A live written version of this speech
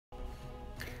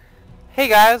Hey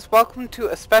guys, welcome to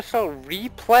a special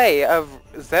replay of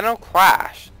Zeno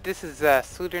Clash. This is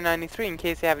Sluter93 in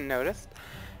case you haven't noticed.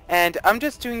 And I'm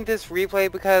just doing this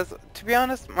replay because, to be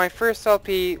honest, my first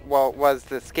LP, well, was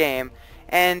this game.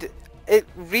 And it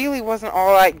really wasn't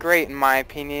all that great in my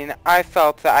opinion. I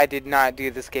felt that I did not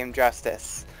do this game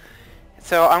justice.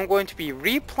 So I'm going to be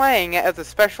replaying it as a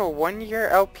special 1-year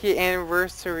LP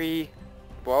anniversary.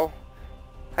 Well,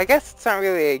 I guess it's not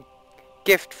really a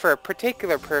gift for a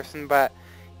particular person, but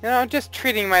you know, just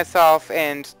treating myself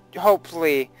and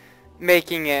hopefully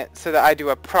making it so that I do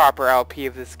a proper LP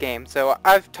of this game. So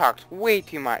I've talked way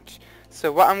too much.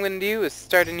 So what I'm going to do is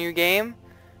start a new game.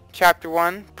 Chapter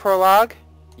 1, Prologue.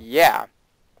 Yeah.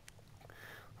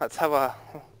 Let's have a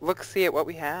look-see at what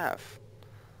we have.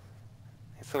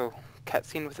 Nice little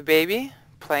cutscene with a baby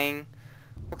playing.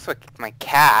 Looks like my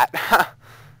cat.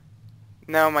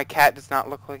 No, my cat does not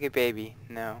look like a baby.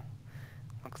 No.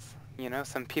 Looks, you know,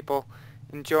 some people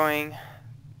enjoying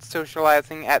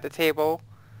socializing at the table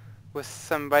with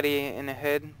somebody in a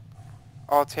hood,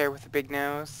 Altair with a big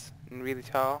nose and really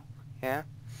tall, yeah.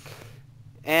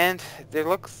 And there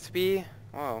looks to be,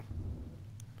 whoa,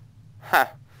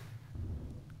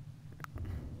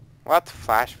 lots of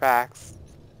flashbacks.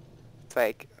 It's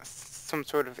like some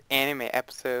sort of anime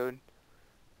episode.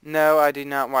 No, I do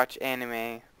not watch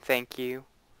anime, thank you.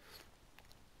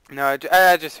 No,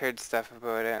 I just heard stuff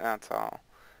about it, that's all.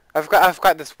 I've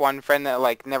got this one friend that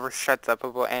like never shuts up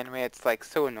about anime. It's like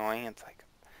so annoying. It's like,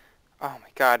 oh my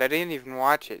god, I didn't even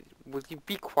watch it. Will you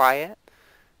be quiet?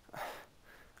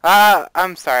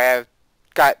 I'm sorry, I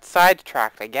got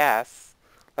sidetracked, I guess.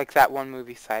 Like that one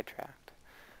movie, Sidetracked.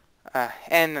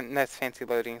 And this fancy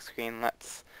loading screen.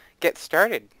 Let's get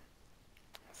started.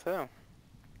 So,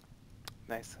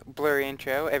 nice blurry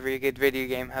intro. Every good video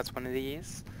game has one of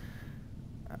these.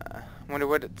 Wonder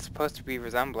what it's supposed to be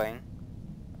resembling.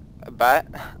 A butt?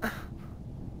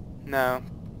 No.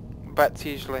 Butts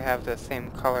usually have the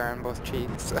same color on both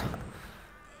cheeks.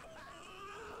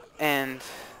 And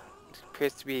it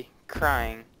appears to be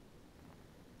crying.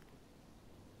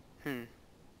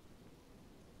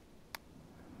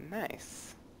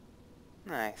 Nice.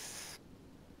 Nice.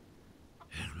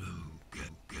 Hello,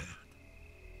 Cat.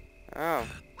 Oh.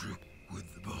 Patrick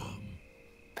with the bomb.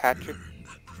 Patrick? Learn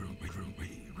that from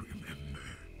me, remember.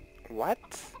 What?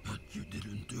 But you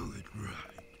didn't do it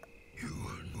right. You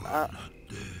are not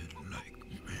dead like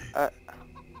me.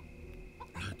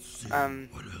 Let's see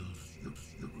what else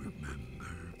you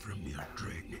remember from your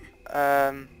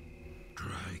training.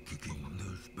 Try kicking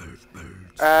those birds.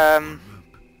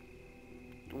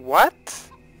 What?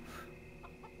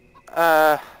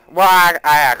 Well, I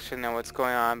actually know what's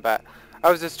going on, but I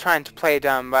was just trying to play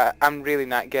dumb, but I'm really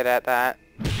not good at that.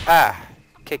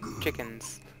 Kick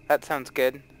chickens. That sounds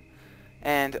good.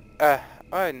 And, I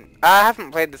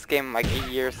haven't played this game in like a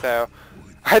year, so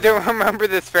I don't remember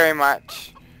this very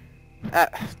much.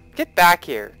 Get back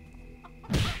here.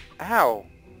 Ow.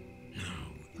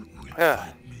 Ugh.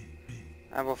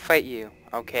 I will fight you,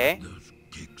 okay? Those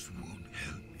kicks won't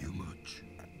help you much.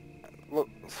 Look,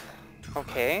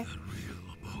 okay.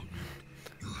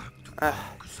 I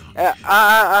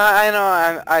I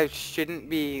know I shouldn't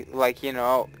be, like, you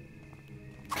know,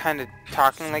 kind of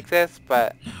talking like this,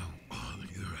 but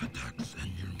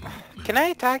can I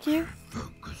attack you?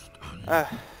 I'm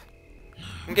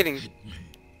getting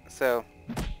so.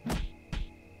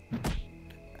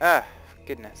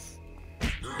 Goodness.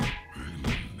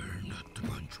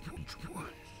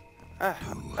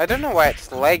 I don't know why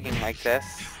it's lagging like this.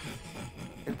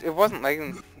 It wasn't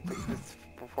lagging like this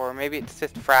before. Maybe it's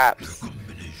just fraps.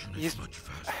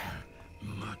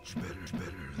 Much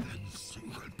better than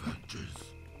single punches.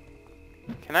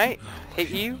 Can I hit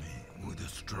you? With a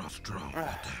strong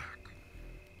attack.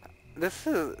 This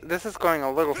is going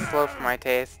a little slow for my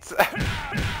tastes.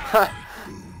 I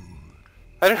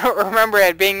don't remember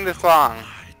it being this long.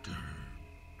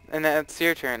 And then it's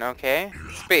your turn, okay?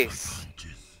 Space.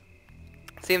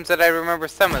 Seems that I remember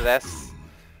some of this.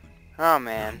 Oh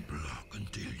man.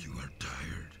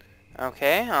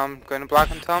 Okay, I'm going to block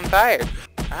until I'm tired.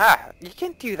 You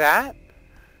can't do that.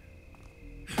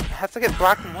 It has to get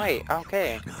black and white.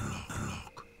 Okay.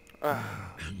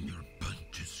 And your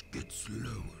punches get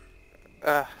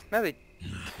slower. Another.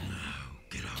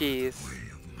 Jeez.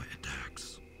 My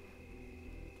attacks.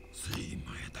 See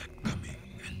my attack coming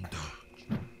and dodge.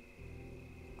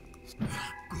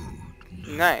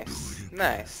 Good.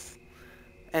 Nice.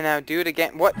 And now do it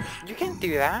again. What? You can't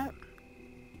do that.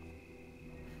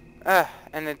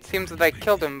 And it seems that I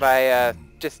killed him by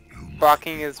just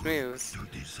blocking his moves.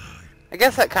 I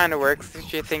guess that kind of works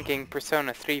if you're thinking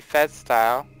Persona 3 Fez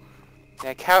style.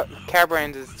 Yeah,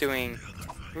 Cabrand is doing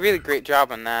a really great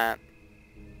job on that.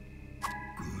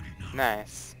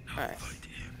 Nice. Nice.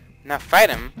 Now fight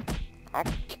him. Oh.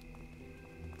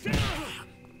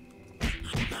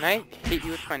 Can I hit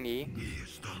you with my knee?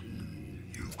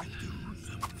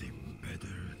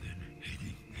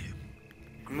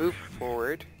 Move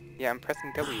forward. Yeah, I'm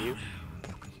pressing W.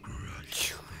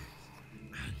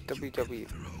 WW.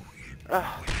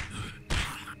 Ugh.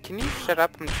 Can you shut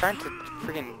up? I'm trying to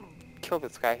friggin' kill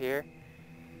this guy here.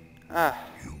 Ah.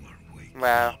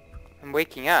 Wow. I'm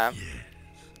waking up.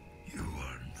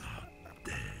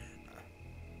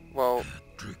 Well.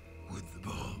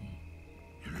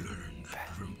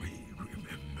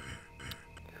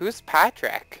 Who's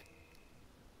Patrick?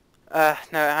 No,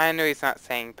 I know he's not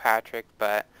saying Patrick,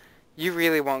 but you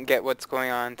really won't get what's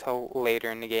going on until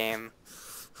later in the game.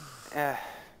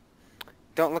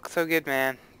 Don't look so good,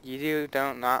 man. You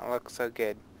don't not look so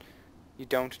good. You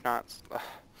don't not...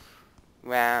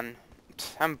 Man,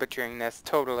 I'm butchering this,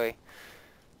 totally.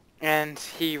 And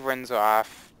he runs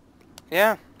off.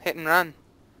 Yeah, hit and run.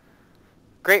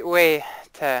 Great way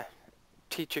to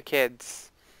teach your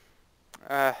kids.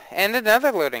 And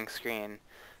another loading screen.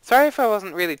 Sorry if I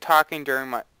wasn't really talking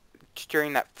during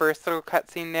that first little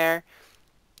cutscene there.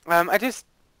 I just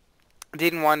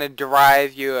didn't want to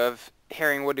deprive you of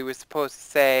hearing what he was supposed to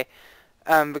say,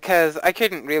 because I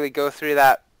couldn't really go through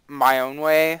that my own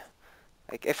way.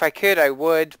 Like, if I could, I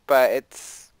would, but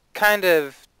it's kind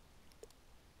of,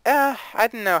 I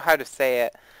don't know how to say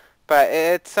it, but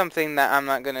it's something that I'm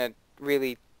not gonna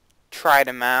really try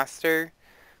to master,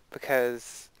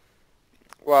 because,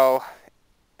 well,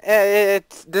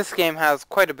 this game has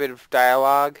quite a bit of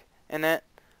dialogue in it.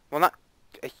 Well, not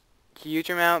a huge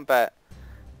amount, but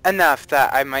enough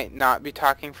that I might not be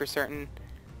talking for certain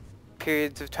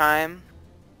periods of time.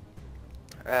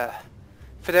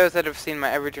 For those that have seen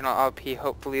my original LP,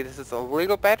 hopefully this is a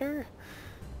little better.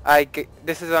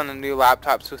 This is on a new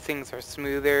laptop, so things are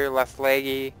smoother, less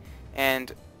laggy,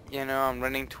 and, you know, I'm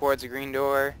running towards a green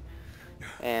door,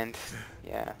 and,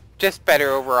 yeah, just better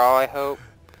overall, I hope.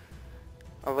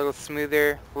 A little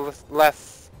smoother,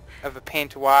 less of a pain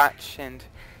to watch, and,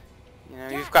 you know,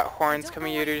 you've got horns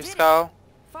coming out of your skull.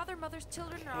 Father, mother's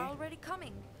children are already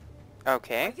coming.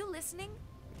 Okay. Are you listening?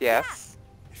 Yes.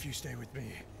 If you stay with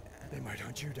me, they might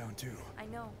hunt you down too. I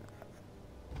know.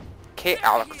 Okay,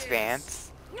 Alex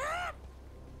Vance.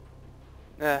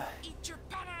 Eat your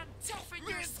banana and toughen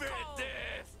your skull.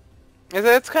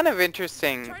 It's kind of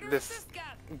interesting, this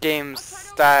game's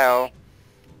style.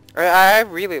 I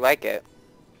really like it.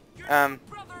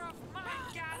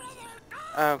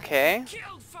 Okay.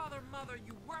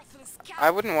 I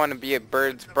wouldn't want to be a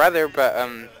bird's brother, but,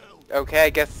 okay, I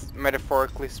guess,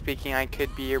 metaphorically speaking, I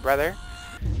could be your brother.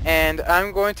 And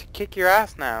I'm going to kick your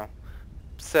ass now.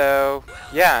 So,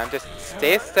 yeah, just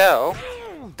stay still.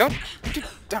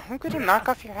 I'm going to knock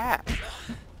off your hat.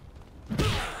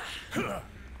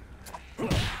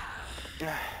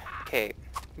 Okay,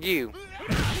 you,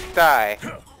 die.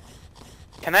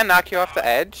 Can I knock you off the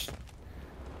edge?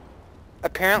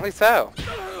 Apparently so.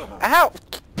 Ow!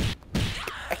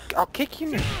 I'll kick you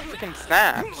in your freaking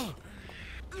snatch.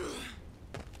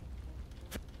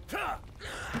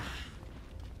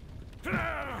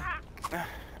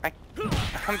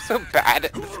 I'm so bad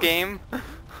at this game.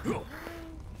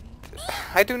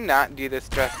 I do not do this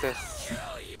justice.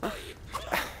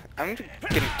 I'm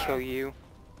gonna kill you.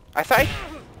 I thought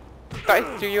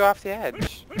I threw you off the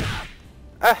edge.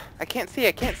 I can't see,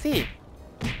 I can't see.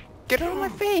 Get out of my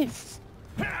face.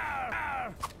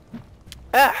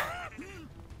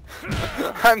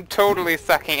 I'm totally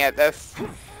sucking at this.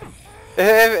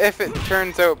 If it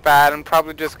turns out bad, I'm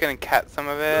probably just gonna cut some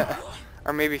of it.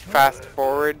 Or maybe fast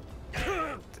forward.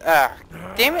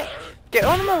 Damn it! Get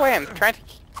out of my way, I'm trying to...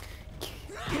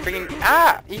 Freaking...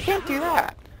 you can't do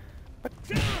that! What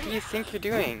do you think you're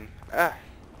doing?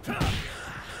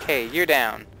 Okay, you're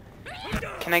down.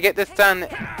 Can I get this done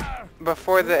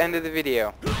before the end of the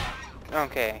video?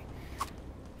 Okay.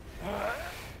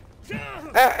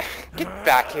 Get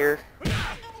back here.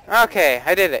 Okay,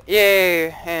 I did it.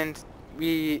 Yay! And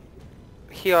we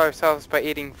heal ourselves by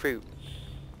eating fruit.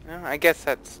 Well, I guess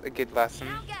that's a good lesson.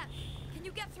 Can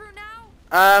you get through now?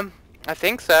 I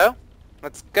think so.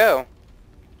 Let's go.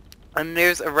 And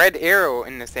there's a red arrow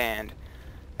in the sand.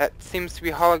 That seems to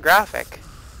be holographic.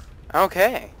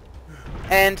 Okay.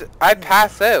 And I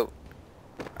pass out.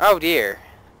 Oh dear.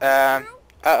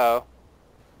 Uh-oh.